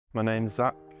My name's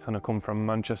Zach and I come from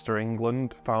Manchester,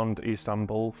 England. Found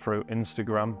Istanbul through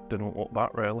Instagram, didn't look back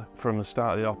really. From the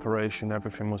start of the operation,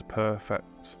 everything was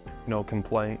perfect, no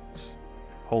complaints.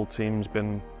 Whole team's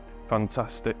been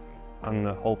fantastic and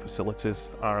the whole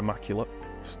facilities are immaculate.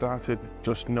 Started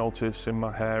just noticing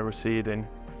my hair receding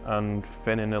and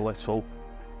thinning a little,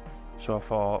 so I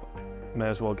thought may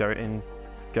as well get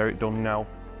it done now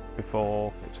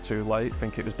before it's too late. I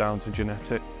think it was down to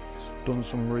genetics. Done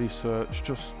some research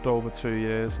just over 2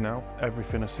 years now.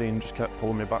 Everything I've seen just kept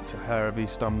pulling me back to Hair of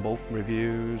Istanbul.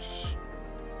 Reviews,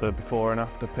 the before and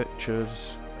after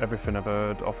pictures, everything I've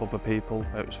heard off other people.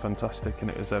 It was fantastic and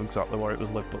it was exactly what it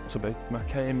was lived up to be. I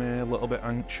came here a little bit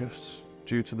anxious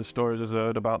due to the stories I've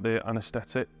heard about the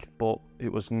anaesthetic, but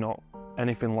it was not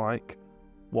anything like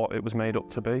what it was made up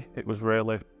to be. It was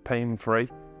really pain-free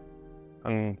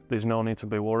and there's no need to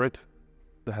be worried.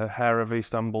 The Hair of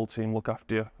Istanbul team look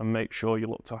after you and make sure you're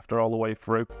looked after all the way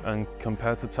through. And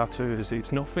compared to tattoos,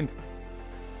 it's nothing.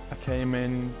 I came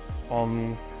in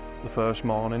on the first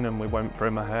morning and we went through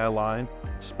my hairline,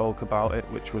 spoke about it,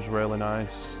 which was really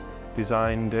nice.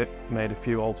 Designed it, made a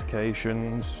few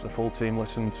alterations. The full team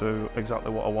listened to exactly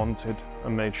what I wanted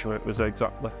and made sure it was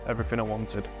exactly everything I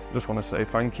wanted. I just want to say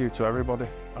thank you to everybody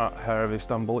at Hair of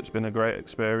Istanbul. It's been a great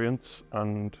experience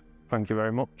and thank you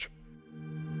very much.